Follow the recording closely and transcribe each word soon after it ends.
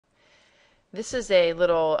This is a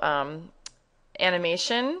little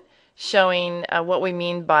animation showing what we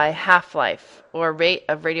mean by half-life or rate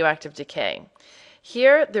of radioactive decay.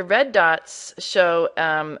 Here, the red dots show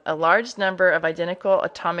a large number of identical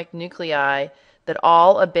atomic nuclei that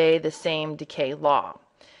all obey the same decay law.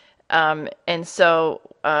 And so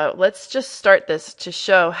let's just start this to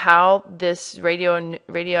show how this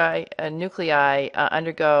nuclei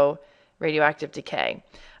undergo radioactive decay.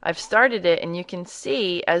 I've started it, and you can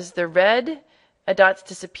see as the red dots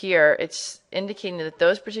disappear, it's indicating that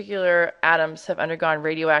those particular atoms have undergone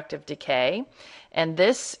radioactive decay. And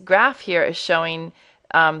this graph here is showing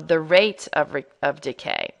the rate of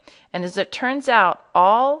decay. And as it turns out,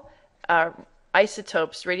 all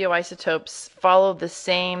isotopes, radioisotopes, follow the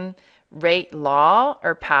same rate law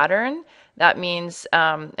or pattern. That means,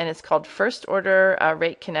 and it's called first order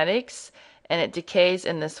rate kinetics, and it decays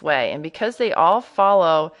in this way. And because they all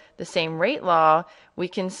follow the same rate law, we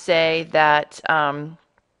can say that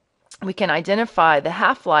we can identify the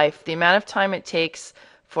half-life, the amount of time it takes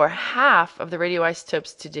for half of the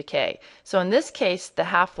radioisotopes to decay. So in this case, the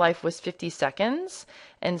half-life was 50 seconds.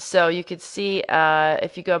 And so you could see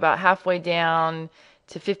if you go about halfway down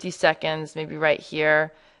to 50 seconds, maybe right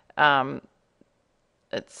here,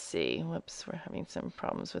 let's see, whoops, we're having some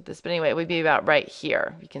problems with this. But anyway, it would be about right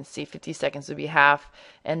here. You can see 50 seconds would be half.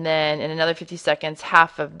 And then in another 50 seconds,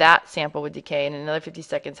 half of that sample would decay. And in another 50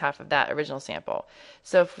 seconds, half of that original sample.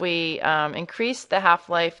 So if we increase the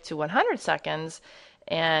half-life to 100 seconds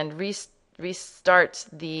and restart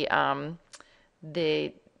the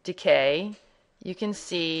decay, you can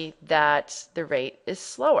see that the rate is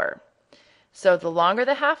slower. So the longer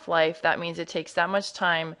the half-life, that means it takes that much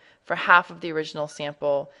time for half of the original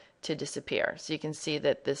sample to disappear. So you can see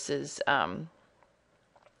that this is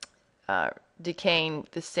decaying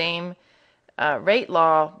the same rate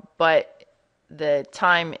law, but the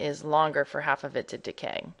time is longer for half of it to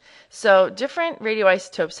decay. So different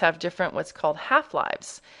radioisotopes have different what's called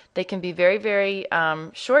half-lives. They can be very, very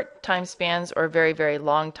short time spans or very, very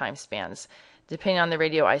long time spans, depending on the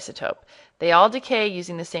radioisotope. They all decay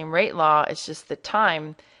using the same rate law. It's just the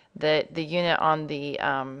time that the unit on the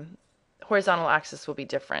horizontal axis will be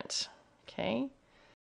different. Okay.